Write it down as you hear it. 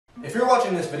If you're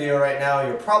watching this video right now,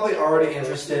 you're probably already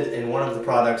interested in one of the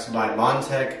products by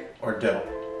Montec or Dope.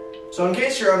 So in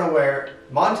case you're unaware,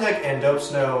 Montec and Dope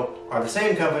Snow are the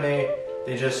same company,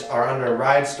 they just are under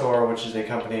Ride Store, which is a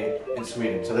company in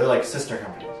Sweden. So they're like sister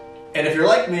companies. And if you're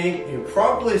like me, you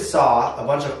probably saw a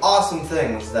bunch of awesome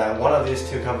things that one of these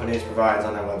two companies provides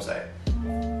on their website.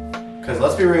 Because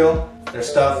let's be real, their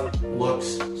stuff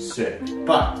looks sick.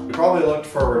 But you probably looked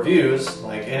for reviews,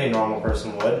 like any normal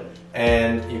person would,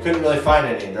 and you couldn't really find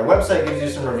any. Their website gives you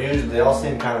some reviews, but they all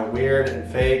seem kind of weird and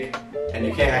fake, and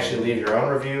you can't actually leave your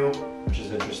own review, which is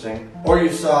interesting. Or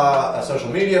you saw a social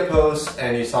media post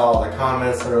and you saw all the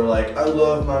comments that are like, I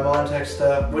love my Montec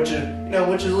stuff, which is,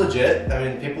 which is legit. I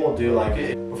mean, people do like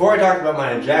it. Before I talk about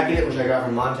my jacket, which I got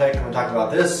from Montec, I'm gonna talk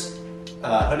about this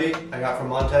hoodie I got from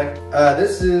Montec.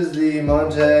 This is the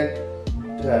Montec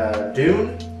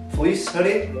Dune fleece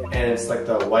hoodie, and it's like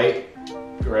the white,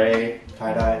 gray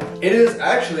tie-dye. It is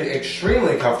actually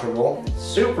extremely comfortable,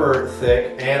 super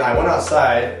thick, and I went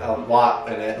outside a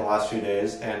lot in it the last few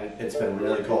days, and it's been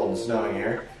really cold and snowing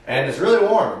here, and it's really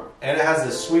warm, and it has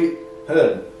this sweet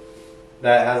hood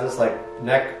that has this like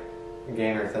neck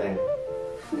gainer thing.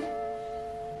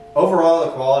 Overall,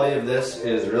 the quality of this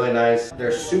is really nice.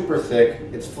 They're super thick.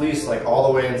 It's fleece like all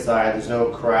the way inside. There's no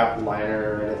crap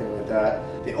liner or anything like that.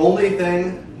 The only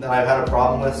thing that I've had a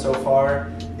problem with so far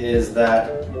is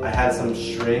that I had some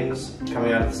strings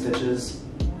coming out of the stitches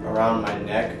around my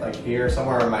neck, like here,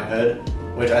 somewhere on my hood,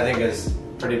 which I think is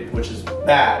which is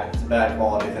bad. It's a bad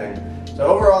quality thing. So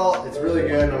overall, it's really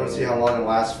good. I'm gonna see how long it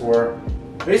lasts for.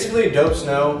 Basically, Dope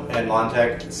Snow and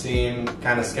Montec seem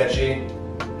kind of sketchy.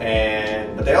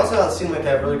 But they also seem like they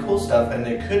have really cool stuff, and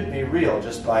they could be real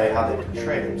just by how they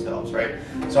portray themselves, right?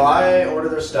 So I ordered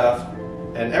their stuff,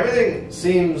 and everything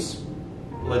seems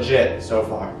legit so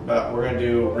far, but we're gonna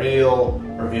do real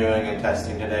reviewing and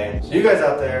testing today. So you guys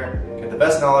out there, get the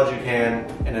best knowledge you can,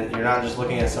 and you're not just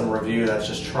looking at some review that's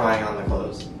just trying on the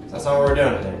clothes. That's not what we're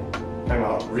doing today. We're talking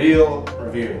about real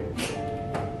review.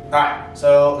 Alright,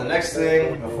 so the next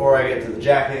thing, before I get to the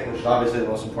jacket, which is obviously the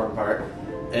most important part,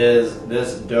 is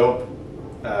this Dope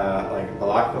like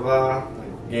balaclava,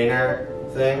 like gainer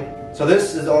thing. So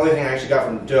this is the only thing I actually got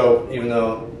from Dope, even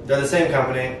though they're the same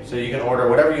company, so you can order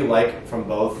whatever you like from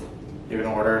both. You can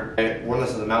order. I've worn this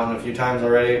as a mountain a few times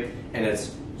already, and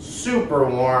it's super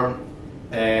warm,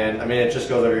 and I mean it just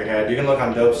goes over your head. You can look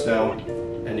on Dope Snow,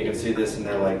 and you can see this in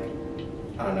their like,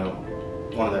 I don't know,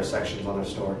 one of their sections on their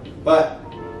store. But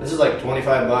this is like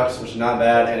 25 bucks, which is not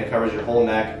bad, and it covers your whole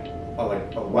neck.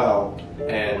 Like a well,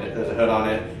 and there's a hood on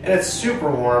it, and it's super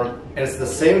warm, and it's the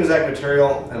same exact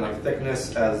material and like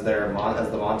thickness as the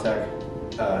Montec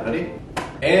hoodie,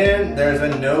 and there's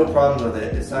been no problems with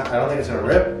it. It's not. I don't think it's gonna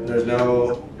rip. There's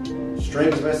no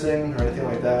strings missing or anything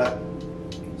like that.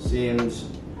 Seems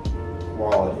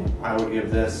quality. I would give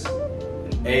this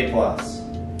an A+.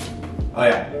 Oh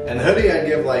yeah, and the hoodie I'd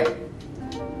give like an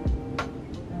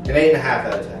 8.5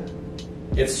 out of 10.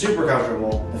 It's super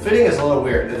comfortable. The fitting is a little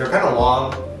weird. They're kind of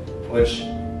long, which,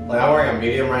 like I'm wearing a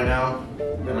medium right now,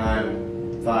 and I'm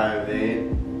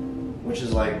 5'8", which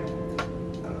is like, I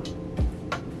don't know.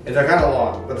 They're kind of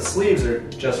long, but the sleeves are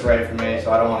just right for me,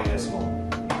 so I don't want to get small.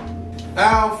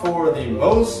 Now for the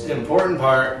most important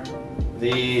part,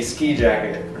 the ski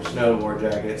jacket, or snowboard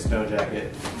jacket, snow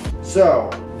jacket. So,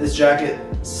 this jacket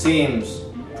seems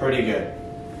pretty good.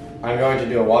 I'm going to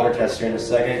do a water test here in a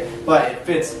second, but it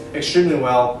fits extremely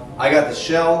well. I got the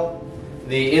shell.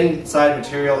 The inside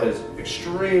material is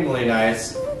extremely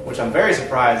nice, which I'm very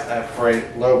surprised at for a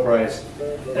low price.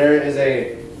 There is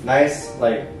a nice,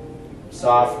 like,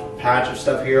 soft patch of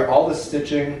stuff here. All the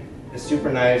stitching is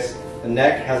super nice. The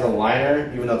neck has a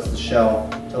liner, even though it's the shell,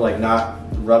 to like not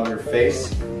rub your face.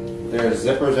 There's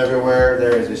zippers everywhere.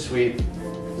 There is a sweet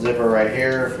zipper right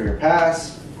here for your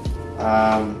pass.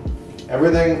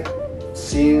 Everything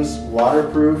seems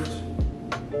waterproofed.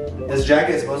 This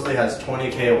jacket supposedly has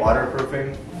 20K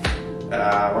waterproofing. We're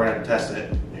gonna test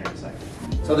it here in a second.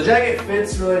 So the jacket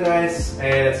fits really nice,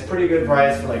 and it's a pretty good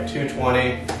price for like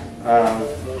 $220.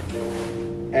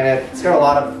 And it's got a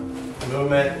lot of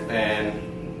movement, and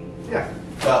yeah.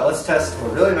 But let's test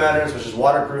what really matters, which is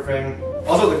waterproofing.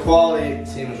 Also, the quality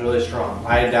seems really strong.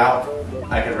 I doubt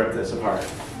I could rip this apart.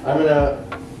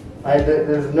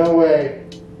 There's no way.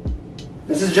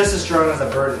 This is just as strong as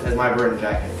my Burton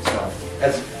jacket, so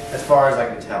as far as I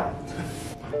can tell.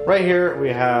 Right here we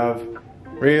have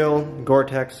real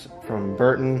Gore-Tex from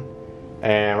Burton,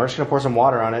 and we're just gonna pour some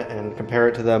water on it and compare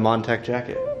it to the Montec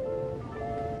jacket.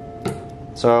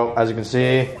 So as you can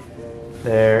see,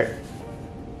 there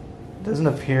doesn't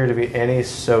appear to be any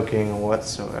soaking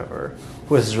whatsoever.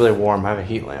 Ooh, this is really warm. I have a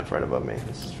heat lamp right above me.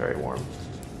 This is very warm.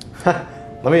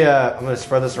 I'm gonna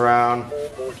spread this around,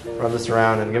 rub this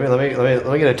around, and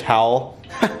let me get a towel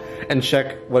and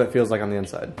check what it feels like on the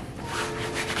inside.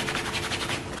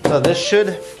 So this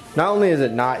should, not only is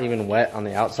it not even wet on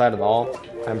the outside at all,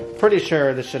 I'm pretty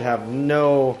sure this should have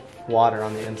no water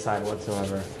on the inside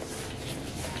whatsoever.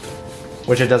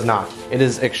 Which it does not. It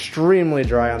is extremely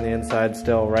dry on the inside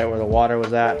still, right where the water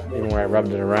was at, even where I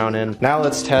rubbed it around in. Now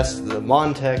let's test the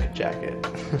Montec jacket.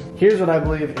 Here's what I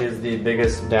believe is the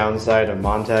biggest downside of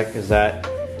Montec, is that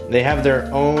they have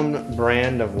their own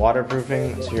brand of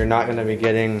waterproofing, so you're not gonna be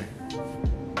getting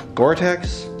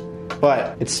Gore-Tex,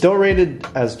 but it's still rated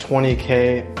as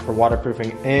 20K for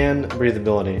waterproofing and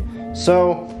breathability.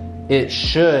 So it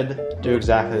should do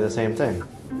exactly the same thing.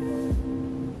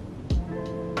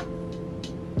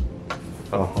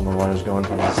 Oh, all the water's going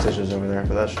from the stitches over there,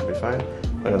 but that should be fine.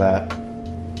 Look at that.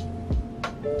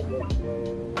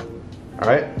 All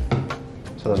right,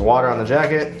 so there's water on the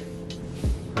jacket.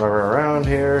 Rub it around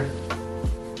here.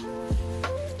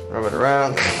 Rub it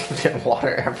around. Get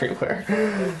water everywhere.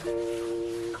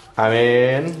 I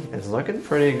mean, it's looking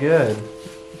pretty good.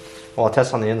 Well, I'll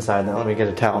test on the inside now. Let me get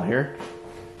a towel here.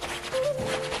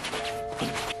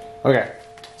 Okay,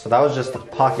 so that was just the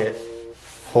pocket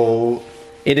hole.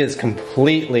 It is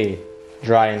completely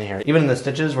dry in here. Even in the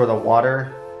stitches where the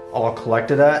water all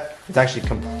collected at, it's actually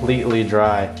completely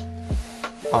dry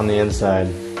on the inside.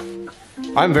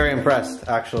 I'm very impressed,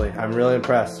 actually. I'm really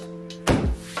impressed.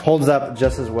 Holds up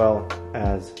just as well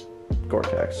as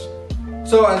Gore-Tex.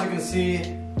 So as you can see,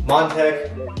 Montec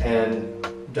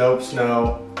and Dope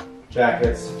Snow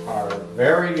jackets are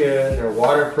very good. They're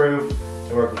waterproof.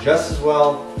 They work just as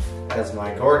well as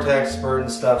my Gore-Tex Spurt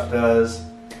and stuff does.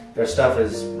 Their stuff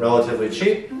is relatively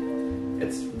cheap.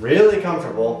 It's really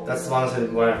comfortable. That's honestly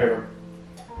my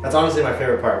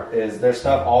favorite part, is their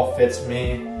stuff all fits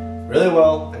me really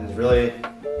well and is really,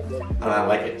 I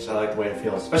like it. So I like the way it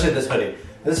feels, especially this hoodie.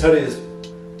 This hoodie is,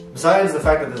 besides the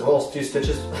fact that there's little few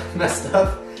stitches messed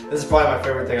up, this is probably my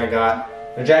favorite thing I got.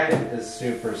 The jacket is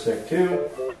super sick too,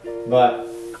 but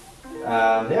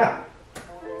yeah,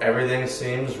 everything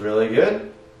seems really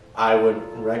good. I would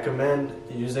recommend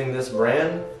using this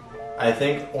brand. I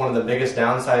think one of the biggest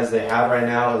downsides they have right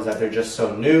now is that they're just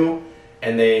so new,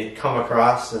 and they come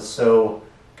across as so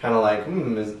kind of like,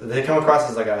 they come across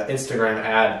as like an Instagram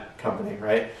ad company,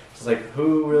 right? It's like,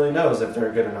 who really knows if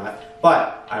they're good or not?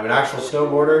 But I'm an actual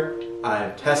snowboarder.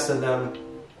 I've tested them.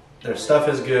 Their stuff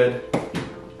is good.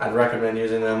 I'd recommend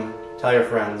using them. Tell your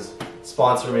friends.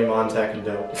 Sponsor me, Montec and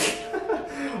Dope.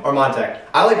 Or Montec.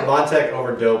 I like Montec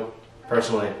over Dope,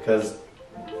 personally, because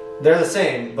they're the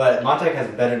same, but Montec has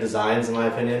better designs in my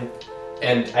opinion.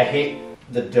 And I hate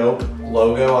the Dope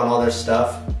logo on all their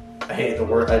stuff. I hate the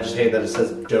word, I just hate that it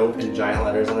says Dope in giant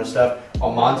letters on their stuff.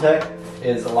 While Montec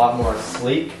is a lot more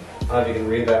sleek. I don't know if you can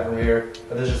read that from here,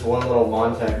 but there's just one little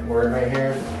Montec word right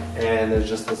here, and there's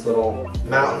just this little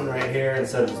mountain right here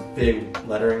instead of this big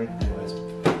lettering. Anyways.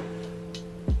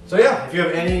 So yeah, if you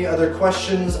have any other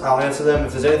questions, I'll answer them.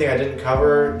 If there's anything I didn't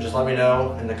cover, just let me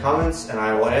know in the comments and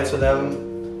I will answer them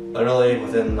literally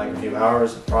within like a few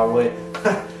hours, probably.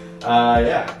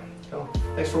 Yeah, so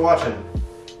thanks for watching.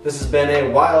 This has been a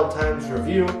Wild Times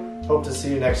review. Hope to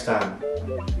see you next time.